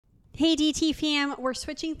Hey DT fam, we're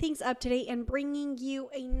switching things up today and bringing you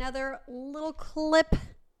another little clip,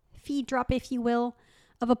 feed drop if you will,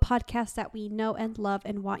 of a podcast that we know and love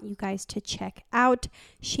and want you guys to check out.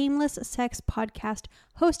 Shameless Sex podcast,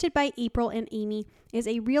 hosted by April and Amy, is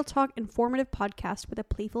a real talk, informative podcast with a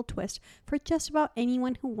playful twist for just about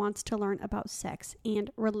anyone who wants to learn about sex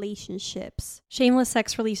and relationships. Shameless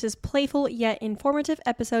Sex releases playful yet informative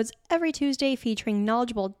episodes every Tuesday featuring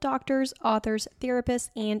knowledgeable doctors, authors,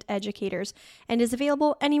 therapists, and educators, and is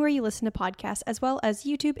available anywhere you listen to podcasts, as well as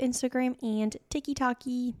YouTube, Instagram, and TikTok.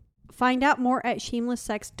 Find out more at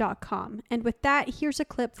shamelesssex.com. And with that, here's a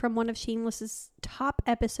clip from one of Shameless's top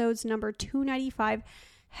episodes, number 295,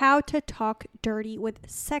 How to Talk Dirty with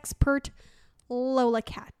Sexpert Lola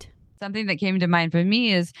Kat. Something that came to mind for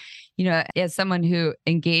me is, as someone who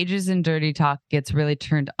engages in dirty talk, gets really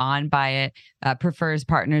turned on by it, prefers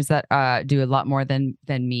partners that do a lot more than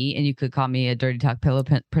me. And you could call me a dirty talk pillow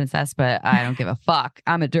princess, but I don't give a fuck.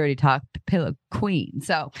 I'm a dirty talk pillow queen.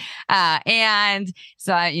 So,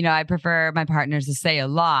 I prefer my partners to say a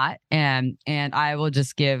lot, and I will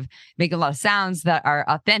just make a lot of sounds that are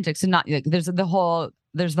authentic. So not like there's the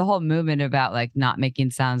whole movement about like not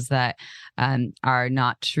making sounds that are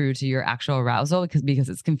not true to your actual arousal because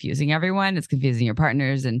it's confusing everyone. It's confusing your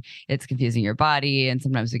partners and it's confusing your body. And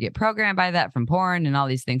sometimes we get programmed by that from porn and all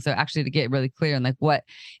these things. So actually to get really clear on like what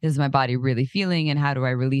is my body really feeling and how do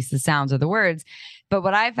I release the sounds or the words. But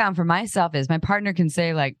what I found for myself is my partner can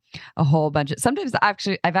say like a whole bunch of, sometimes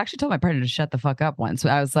I've actually told my partner to shut the fuck up once.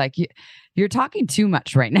 I was like, you're talking too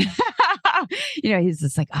much right now. He's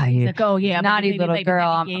just like, oh yeah, naughty little girl.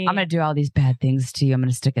 I'm going to do all these bad things to you. I'm going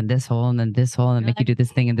to stick in this hole and then this hole and make you do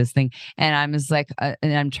this thing and this thing. And I'm just like, and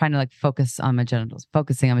I'm trying to like focusing on my genitals.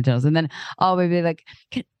 And then I'll be like,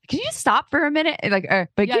 can you just stop for a minute? Like,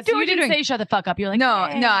 but yeah, keep doing so you what you're didn't doing. say shut the fuck up. You're like, no,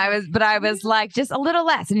 I was like, just a little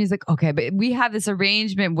less. And he's like, okay, but we have this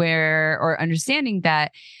arrangement or understanding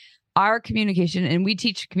that our communication, and we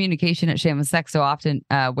teach communication at Shameless Sex so often,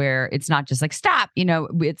 where it's not just like stop,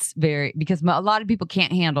 it's because a lot of people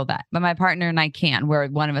can't handle that, but my partner and I can, where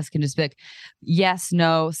one of us can just be like, yes,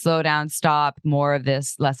 no, slow down, stop, more of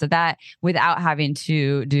this, less of that, without having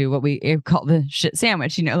to do what we call the shit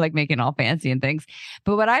sandwich, like making all fancy and things.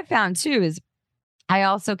 But what I found too is I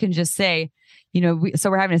also can just say, so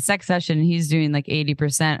we're having a sex session and he's doing like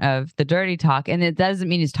 80% of the dirty talk. And it doesn't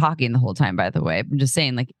mean he's talking the whole time, by the way. I'm just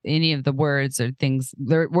saying like any of the words or things,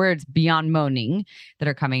 words beyond moaning that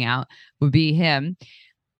are coming out would be him.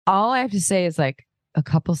 All I have to say is like a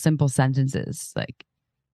couple simple sentences, like,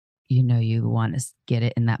 you want to get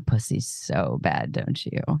it in that pussy so bad, don't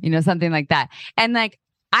you? Something like that. And like,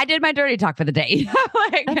 I did my dirty talk for the day.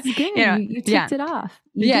 Like, that's good. You ticked it off.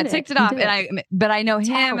 Ticked it off. But I know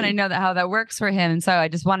him and I know how that works for him. And so I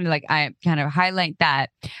just wanted to I kind of highlight that,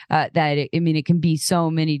 it can be so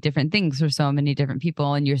many different things for so many different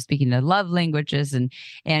people. And you're speaking to love languages and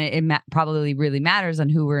it probably really matters on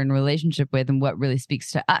who we're in a relationship with and what really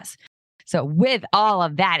speaks to us. So with all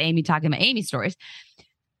of that, Amy talking about Amy stories,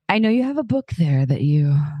 I know you have a book there that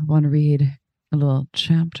you want to read. A little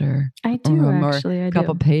chapter. I do actually. A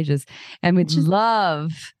couple pages. And we'd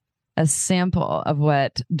love a sample of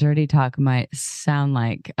what dirty talk might sound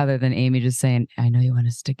like, other than Amy just saying, I know you want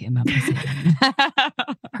to stick it in my pussy.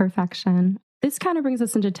 Perfection. This kind of brings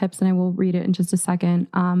us into tips, and I will read it in just a second.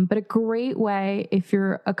 But a great way, if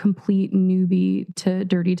you're a complete newbie to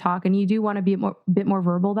dirty talk and you do want to be a bit more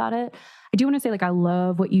verbal about it, I do want to say, I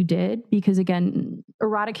love what you did, because again,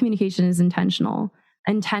 erotic communication is intentional.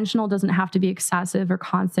 Intentional doesn't have to be excessive or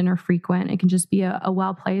constant or frequent. It can just be a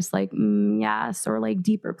well-placed like, yes, or like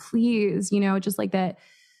deeper please, just like that.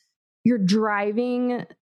 You're driving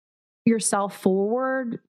yourself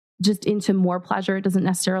forward just into more pleasure. It doesn't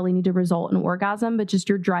necessarily need to result in orgasm, but just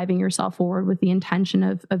you're driving yourself forward with the intention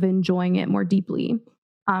of enjoying it more deeply.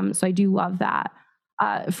 So I do love that.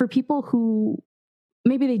 For people who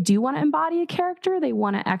maybe they do want to embody a character, they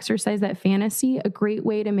want to exercise that fantasy, a great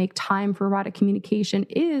way to make time for erotic communication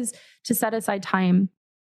is to set aside time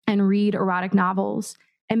and read erotic novels.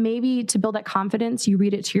 And maybe to build that confidence, you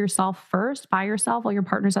read it to yourself first, by yourself, while your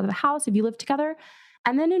partner's out of the house, if you live together,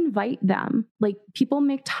 and then invite them. Like, people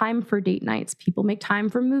make time for date nights. People make time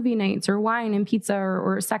for movie nights or wine and pizza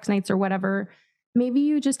or sex nights or whatever. Maybe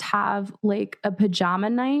you just have like a pajama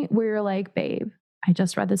night where you're like, babe, I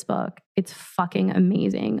just read this book. It's fucking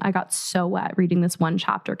amazing. I got so wet reading this one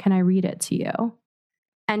chapter. Can I read it to you?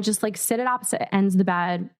 And just like sit at opposite ends of the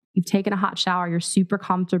bed. You've taken a hot shower. You're super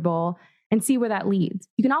comfortable, and see where that leads.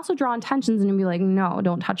 You can also draw intentions and be like, no,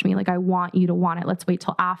 don't touch me. Like, I want you to want it. Let's wait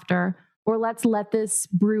till after. or let's let this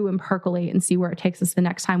brew and percolate and see where it takes us the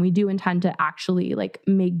next time. We do intend to actually like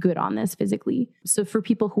make good on this physically. So for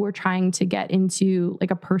people who are trying to get into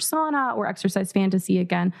like a persona or exercise fantasy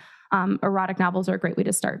again, erotic novels are a great way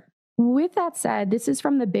to start. With that said, this is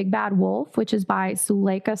from The Big Bad Wolf, which is by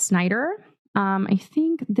Suleika Snyder. I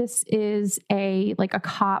think this is a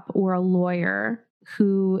cop or a lawyer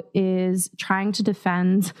who is trying to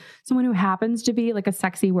defend someone who happens to be like a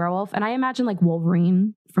sexy werewolf. And I imagine like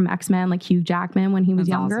Wolverine from X-Men, like Hugh Jackman when he was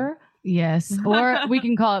younger. Awesome. Yes. Or we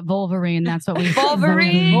can call it Wolverine. That's what we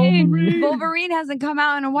Wolverine hasn't come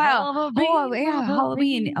out in a while.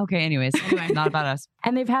 Halloween. Okay, anyways, not about us.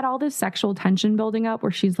 And they've had all this sexual tension building up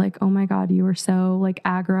where she's like, oh my God, you are so like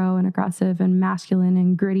aggro and aggressive and masculine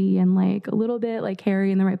and gritty and like a little bit like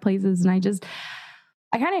hairy in the right places. And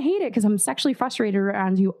I kind of hate it because I'm sexually frustrated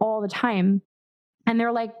around you all the time. And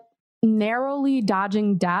they're like narrowly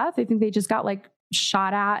dodging death. I think they just got like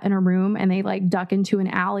shot at in a room and they like duck into an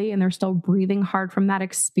alley and they're still breathing hard from that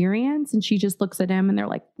experience. And she just looks at him and they're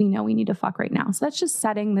like, we know we need to fuck right now. So that's just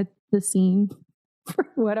setting the scene for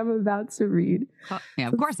what I'm about to read. Well, yeah,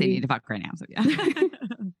 of course they need to fuck right now. So yeah.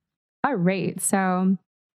 All right. So,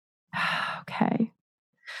 okay.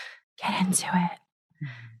 Get into it.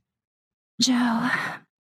 Joe,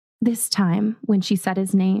 this time when she said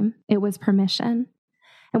his name, it was permission.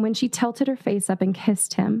 And when she tilted her face up and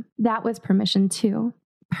kissed him, that was permission too.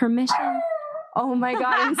 Permission. Oh my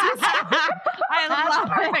God. I love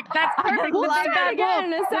it. That's perfect. We'll do that again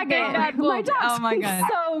in a second. My dog's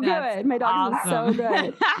so good. My dog is so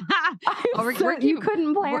good. You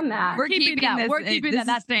couldn't plan that. We're keeping that. We're keeping that.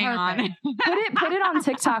 That's staying on. Put it on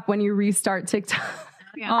TikTok when you restart TikTok.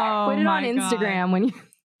 Yeah. Put it on Instagram when you...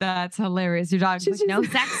 That's hilarious. Your dog's like, no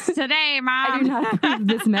sex today, Mom. I do not approve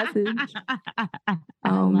this message.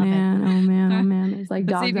 Oh man. There's like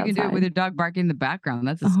dogs outside. See if you can do it with your dog barking in the background.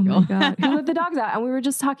 That's a skill. Oh my God. He let the dogs out. And we were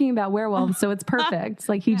just talking about werewolves, so it's perfect. It's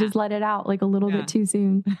like he just let it out like a little bit too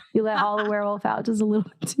soon. You let all the werewolf out just a little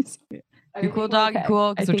bit too soon. You cool, dog? You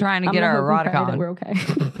cool? Because we're trying to get our erotic on. We're okay.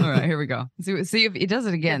 All right, here we go. See if he does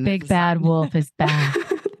it again. The big bad wolf is back.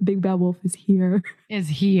 Big bad wolf is here.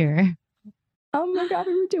 Oh my God,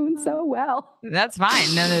 we were doing so well. That's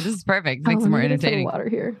fine. No, this is perfect. Makes it more entertaining. Water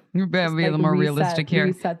here. We're be a little more realistic here.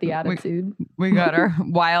 Reset the attitude. We got our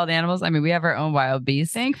wild animals. I mean, we have our own wild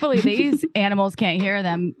beasts. Thankfully, these animals can't hear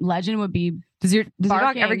them. Legend would be. Does your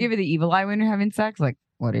dog ever give you the evil eye when you're having sex? Like,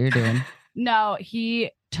 what are you doing? No, he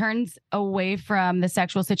turns away from the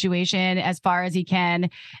sexual situation as far as he can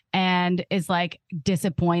and is like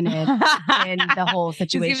disappointed in the whole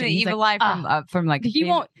situation. He's giving the evil eye from like he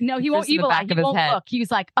won't evil eye. He won't look. He was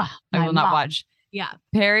like, I will not watch. Yeah.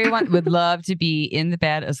 Perry would love to be in the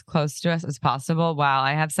bed as close to us as possible while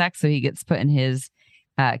I have sex. So he gets put in his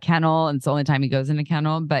kennel, and it's the only time he goes in a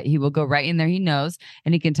kennel, but he will go right in there. He knows,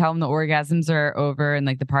 and he can tell when the orgasms are over and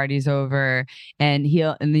like the party's over, and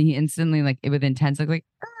then he instantly like within 10 seconds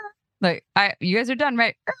like you guys are done,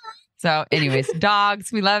 right? So anyways,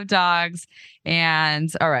 dogs, we love dogs.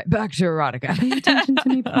 And all right, back to erotica. Pay attention to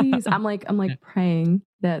me, please. I'm like praying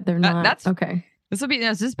that they're not. That's okay.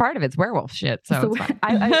 This is part of it. It's werewolf shit. So it's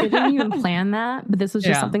I didn't even plan that, but this was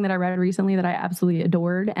just something that I read recently that I absolutely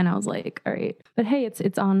adored. And I was like, all right, but hey, it's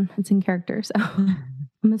in character. So I'm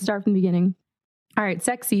going to start from the beginning. All right.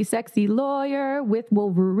 Sexy lawyer with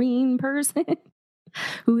Wolverine person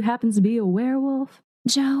who happens to be a werewolf.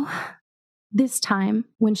 Joe, this time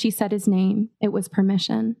when she said his name, it was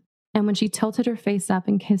permission. And when she tilted her face up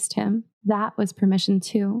and kissed him, that was permission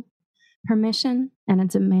too. Permission and a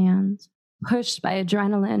demand. Pushed by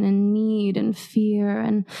adrenaline and need and fear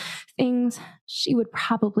and things she would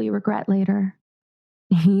probably regret later.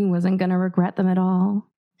 He wasn't going to regret them at all.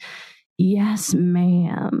 Yes,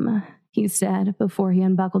 ma'am, he said before he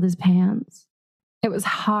unbuckled his pants. It was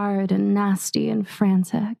hard and nasty and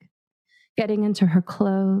frantic. Getting into her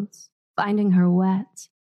clothes, finding her wet,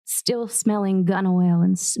 still smelling gun oil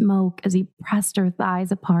and smoke as he pressed her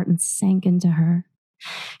thighs apart and sank into her.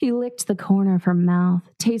 He licked the corner of her mouth,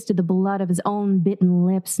 tasted the blood of his own bitten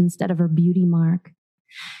lips instead of her beauty mark.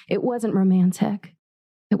 It wasn't romantic.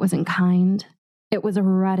 It wasn't kind. It was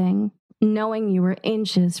rutting, knowing you were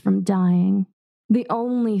inches from dying. The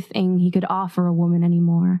only thing he could offer a woman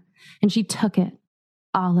anymore. And she took it,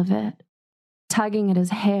 all of it. Tugging at his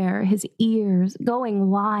hair, his ears, going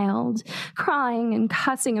wild, crying and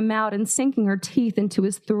cussing him out and sinking her teeth into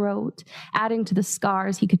his throat, adding to the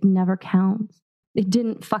scars he could never count. They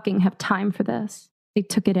didn't fucking have time for this. They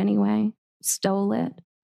took it anyway, stole it,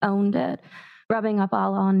 owned it, rubbing up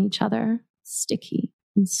all on each other, sticky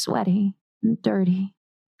and sweaty and dirty.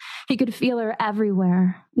 He could feel her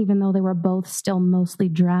everywhere, even though they were both still mostly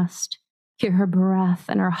dressed. hear her breath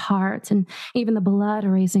and her heart and even the blood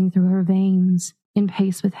racing through her veins in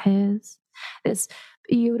pace with his. This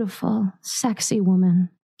beautiful, sexy woman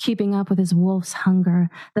keeping up with his wolf's hunger,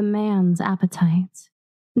 the man's appetite.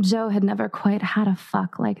 Joe had never quite had a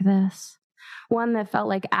fuck like this. One that felt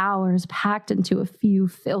like hours packed into a few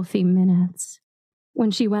filthy minutes. When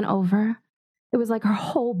she went over, it was like her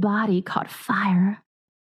whole body caught fire.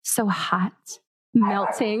 So hot,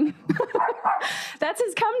 melting. That's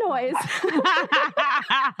his cum noise.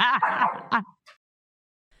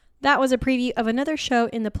 That was a preview of another show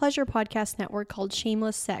in the Pleasure Podcast Network called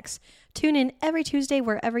Shameless Sex. Tune in every Tuesday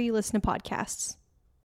wherever you listen to podcasts.